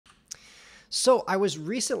So I was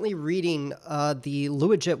recently reading the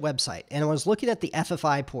Luajit website, and I was looking at the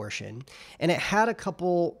FFI portion, and it had a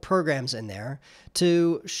couple programs in there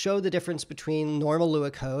to show the difference between normal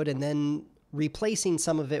Lua code and then replacing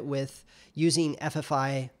some of it with using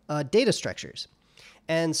FFI data structures.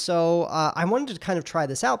 And so I wanted to kind of try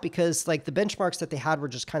this out because like the benchmarks that they had were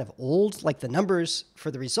just kind of old, like the numbers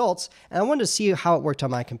for the results, and I wanted to see how it worked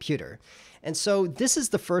on my computer. And so this is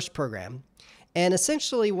the first program. And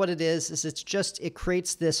essentially what it is it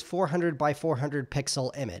creates this 400 by 400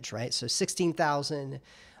 pixel image, right? So 16,000,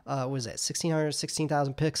 was it 1600,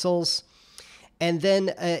 16,000 pixels. And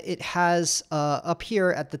then it has up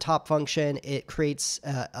here at the top function, it creates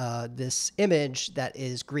this image that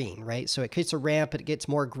is green, right? So it creates a ramp, it gets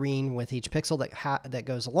more green with each pixel that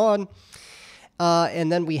goes along.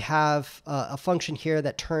 And then we have a function here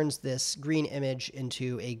that turns this green image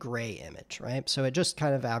into a gray image, right? So it just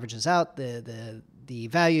kind of averages out the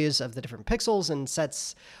values of the different pixels and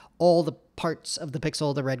sets all the parts of the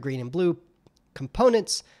pixel, the red, green, and blue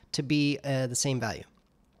components to be the same value,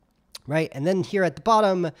 right? And then here at the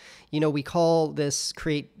bottom, we call this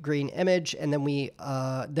create green image, and then we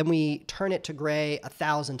turn it to gray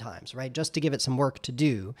 1,000 times, right? Just to give it some work to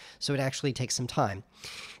do, so it actually takes some time.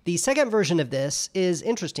 The second version of this is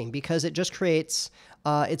interesting because it just creates,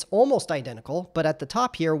 it's almost identical, but at the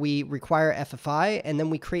top here, we require FFI, and then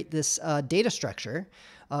we create this data structure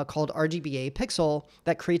called RGBA pixel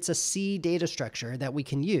that creates a C data structure that we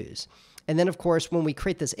can use. And then, of course, when we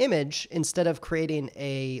create this image, instead of creating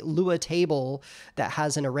a Lua table that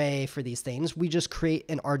has an array for these things, we just create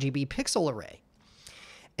an RGB pixel array.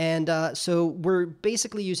 And so we're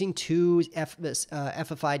basically using two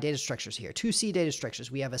FFI data structures here, two C data structures.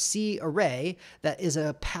 We have a C array that is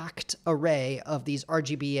a packed array of these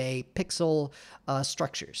RGBA pixel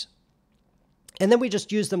structures. And then we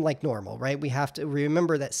just use them like normal, right? We have to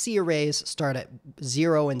remember that C arrays start at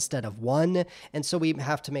 0 instead of 1. And so we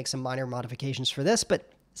have to make some minor modifications for this, but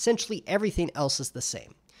essentially everything else is the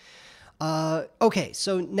same. Okay,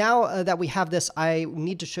 so now that we have this, I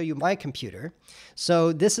need to show you my computer.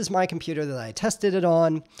 So this is my computer that I tested it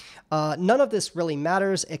on. None of this really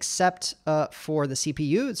matters except for the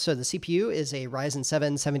CPU. So the CPU is a Ryzen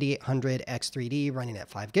 7 7800X3D running at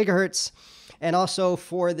 5 gigahertz. And also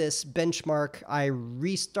for this benchmark, I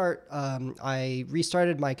restarted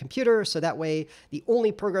my computer. So that way, the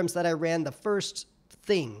only programs that I ran, the first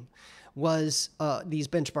thing was these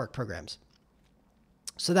benchmark programs.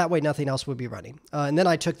 So that way nothing else would be running. And then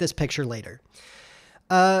I took this picture later.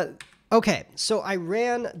 Okay, so I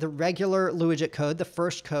ran the regular Luajit code, the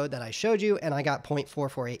first code that I showed you, and I got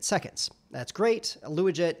 0.448 seconds. That's great.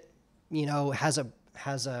 Luajit,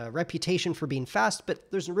 has a reputation for being fast, but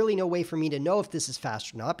there's really no way for me to know if this is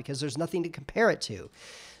fast or not because there's nothing to compare it to.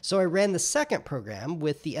 So I ran the second program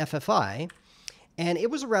with the FFI, and it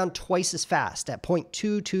was around twice as fast at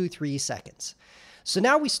 0.223 seconds. So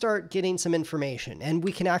now we start getting some information, and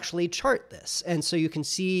we can actually chart this. And so you can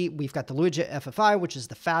see we've got the Luajit FFI, which is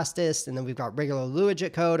the fastest, and then we've got regular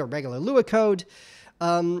Luajit code or regular Lua code,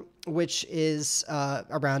 which is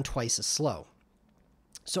around twice as slow.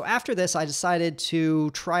 So after this, I decided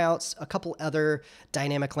to try out a couple other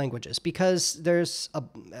dynamic languages because this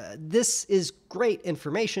is great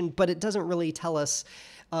information, but it doesn't really tell us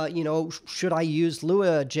should I use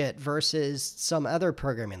Luajit versus some other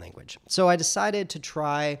programming language? So I decided to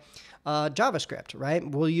try JavaScript, right?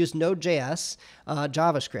 We'll use Node.js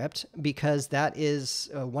JavaScript because that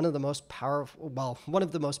is one of the most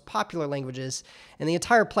popular languages in the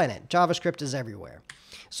entire planet. JavaScript is everywhere.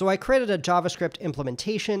 So I created a JavaScript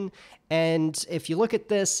implementation, and if you look at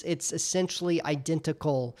this, it's essentially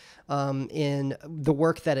identical in the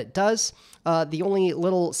work that it does. The only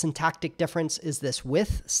little syntactic difference is this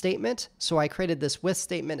with statement. So I created this with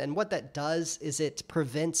statement, and what that does is it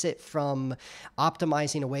prevents it from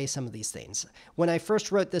optimizing away some of these things. When I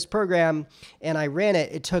first wrote this program and I ran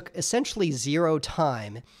it, it took essentially 0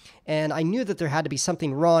 time. And I knew that there had to be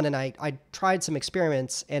something wrong, and I tried some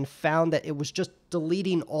experiments and found that it was just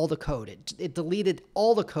deleting all the code. It deleted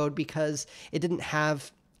all the code because it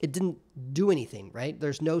didn't do anything, right?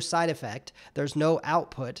 There's no side effect. There's no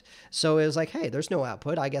output. So it was like, hey, there's no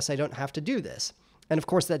output. I guess I don't have to do this. And of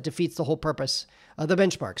course, that defeats the whole purpose of the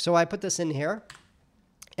benchmark. So I put this in here,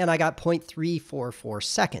 and I got 0.344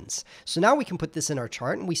 seconds. So now we can put this in our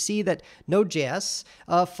chart, and we see that Node.js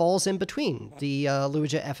falls in between the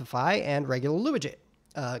Luajit FFI and regular Luajit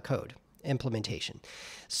code implementation.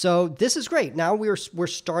 So this is great. Now we're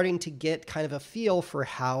starting to get kind of a feel for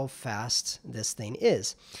how fast this thing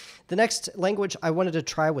is. The next language I wanted to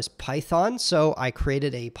try was Python. So I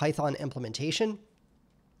created a Python implementation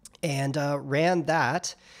and ran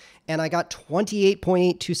that. and I got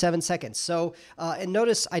 28.827 seconds. So, and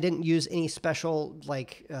notice I didn't use any special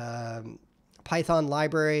like Python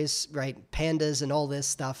libraries, right? Pandas and all this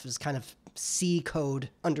stuff is kind of C code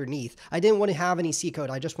underneath. I didn't want to have any C code.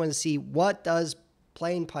 I just wanted to see what does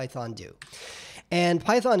plain Python do. And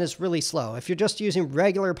Python is really slow. If you're just using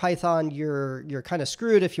regular Python, you're kind of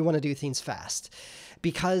screwed if you want to do things fast,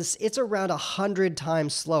 because it's around 100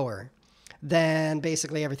 times slower than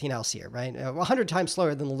basically everything else here, right? 100 times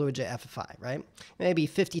slower than the Luajit FFI, right? Maybe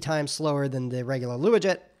 50 times slower than the regular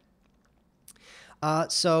Luajit.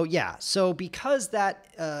 So because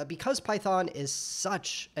Python is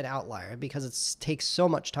such an outlier, because it takes so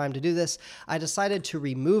much time to do this, I decided to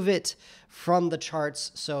remove it from the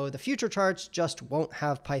charts. So the future charts just won't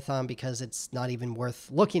have Python because it's not even worth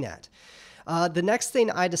looking at. The next thing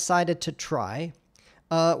I decided to try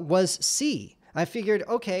was C. I figured,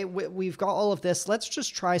 okay, we've got all of this. Let's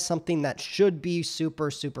just try something that should be super,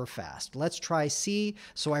 super fast. Let's try C.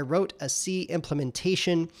 So I wrote a C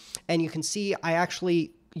implementation, and you can see I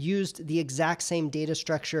actually used the exact same data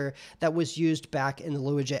structure that was used back in the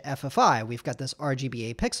Luajit FFI. We've got this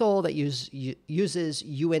RGBA pixel that uses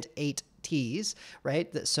uint8ts,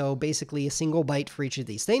 right? So basically a single byte for each of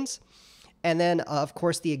these things. And then, of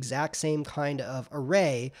course, the exact same kind of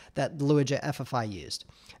array that Luajit FFI used.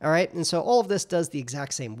 All right, and so all of this does the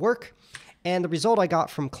exact same work. And the result I got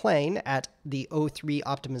from Klein at the O3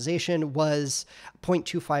 optimization was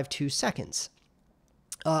 0.252 seconds.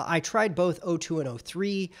 I tried both O2 and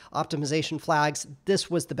O3 optimization flags. This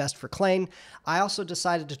was the best for Klein. I also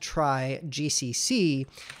decided to try GCC,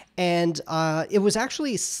 and it was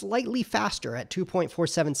actually slightly faster at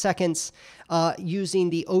 2.47 seconds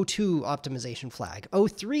using the O2 optimization flag.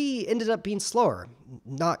 O3 ended up being slower.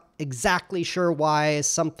 Not exactly sure why.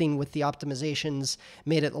 Something with the optimizations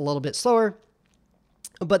made it a little bit slower.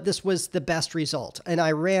 But this was the best result. And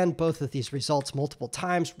I ran both of these results multiple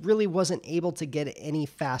times, really wasn't able to get it any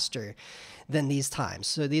faster than these times.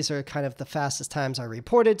 So these are kind of the fastest times I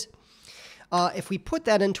reported. If we put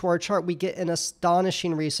that into our chart, we get an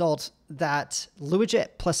astonishing result that Luajit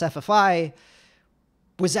plus FFI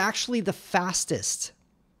was actually the fastest.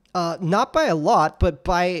 Not by a lot, but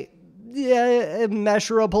by a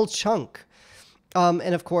measurable chunk.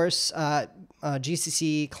 And of course,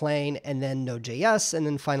 GCC, Klein, and then Node.js, and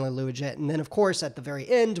then finally Luajit. And then, of course, at the very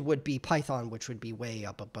end would be Python, which would be way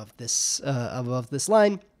up above this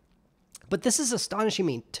line. But this is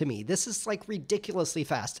astonishing to me. This is like ridiculously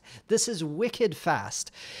fast. This is wicked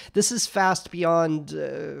fast. This is fast beyond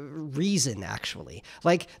reason, actually.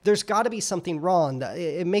 Like, there's got to be something wrong.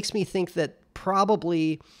 It makes me think that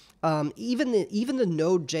probably even the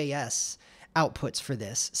Node.js outputs for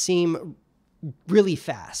this seem really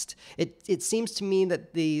fast. It seems to me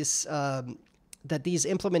that these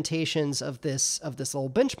implementations of this little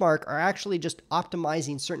benchmark are actually just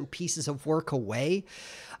optimizing certain pieces of work away.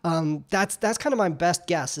 That's kind of my best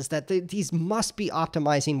guess, is that these must be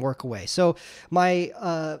optimizing work away. So my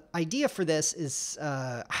idea for this is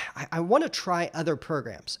I want to try other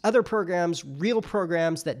programs, real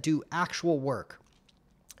programs that do actual work.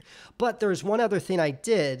 But there's one other thing I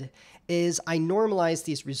did is I normalized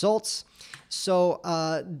these results. So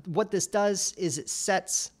what this does is it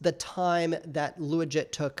sets the time that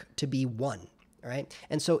Luajit took to be 1, all right?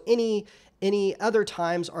 And so any other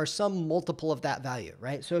times are some multiple of that value,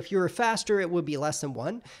 right? So if you were faster, it would be less than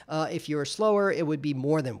 1. If you were slower, it would be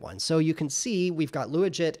more than 1. So you can see we've got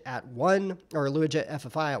Luajit at 1, or Luajit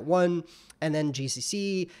FFI at 1, and then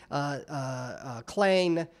GCC,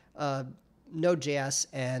 Klein, Node.js,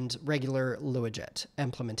 and regular Luajit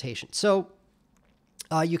implementation. So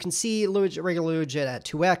you can see regular Luajit at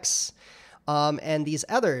 2x, and these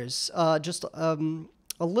others just a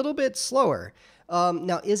little bit slower.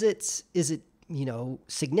 Now, is it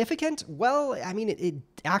significant? Well, I mean, it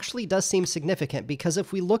actually does seem significant, because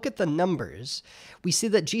if we look at the numbers, we see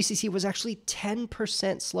that GCC was actually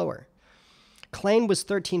 10% slower. Klein was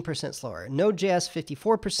 13% slower. Node.js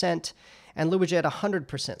 54%, and Luajit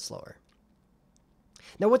 100% slower.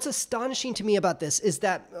 Now, what's astonishing to me about this is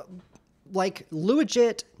that like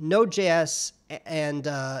Luajit, Node.js, and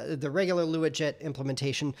the regular Luajit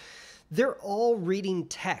implementation, they're all reading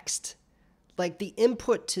text. Like, the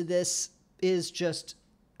input to this is just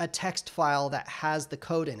a text file that has the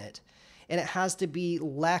code in it. And it has to be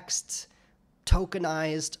lexed,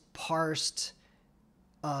 tokenized, parsed,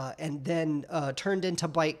 and then turned into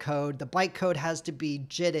bytecode. The bytecode has to be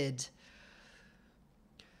JITted.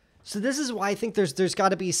 So this is why I think there's got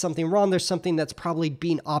to be something wrong. There's something that's probably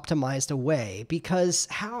being optimized away, because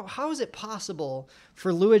how is it possible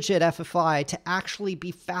for Luajit FFI to actually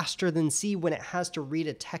be faster than C when it has to read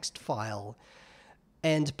a text file?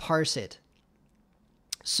 and parse it.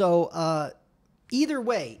 So either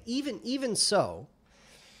way, even so,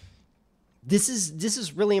 this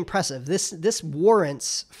is really impressive. This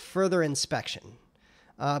warrants further inspection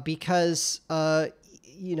because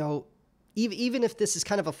you know, even if this is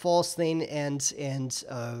kind of a false thing and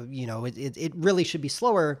you know, it really should be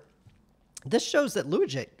slower. This shows that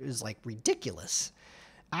Luajit is like ridiculous.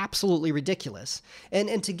 Absolutely ridiculous.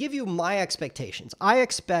 And to give you my expectations, I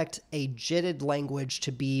expect a JITted language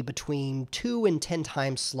to be between 2 and 10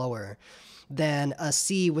 times slower than a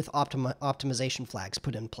C with optimization flags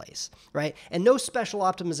put in place, right? And no special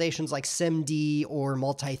optimizations like SIMD or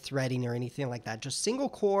multi-threading or anything like that. Just single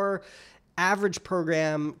core, average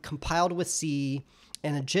program compiled with C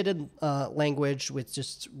and a JITted language with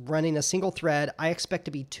just running a single thread. I expect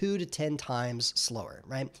to be 2 to 10 times slower,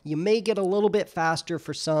 right? You may get a little bit faster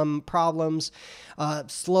for some problems,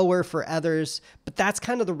 slower for others, but that's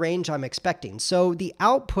kind of the range I'm expecting. So the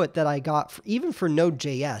output that I got, even for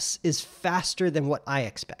Node.js, is faster than what I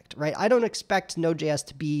expect, right? I don't expect Node.js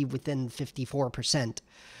to be within 54%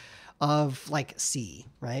 of like C,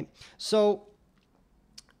 right? So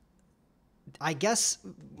I guess,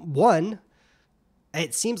 one,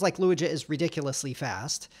 it seems like Luajit is ridiculously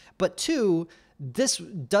fast, but two, this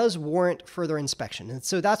does warrant further inspection. And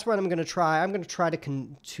so that's what I'm going to try. I'm going to try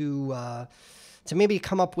to maybe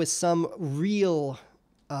come up with some real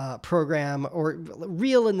program, or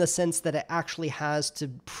real in the sense that it actually has to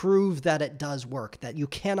prove that it does work, that you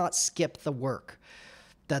cannot skip the work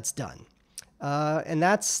that's done. And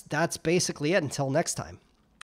that's basically it until next time.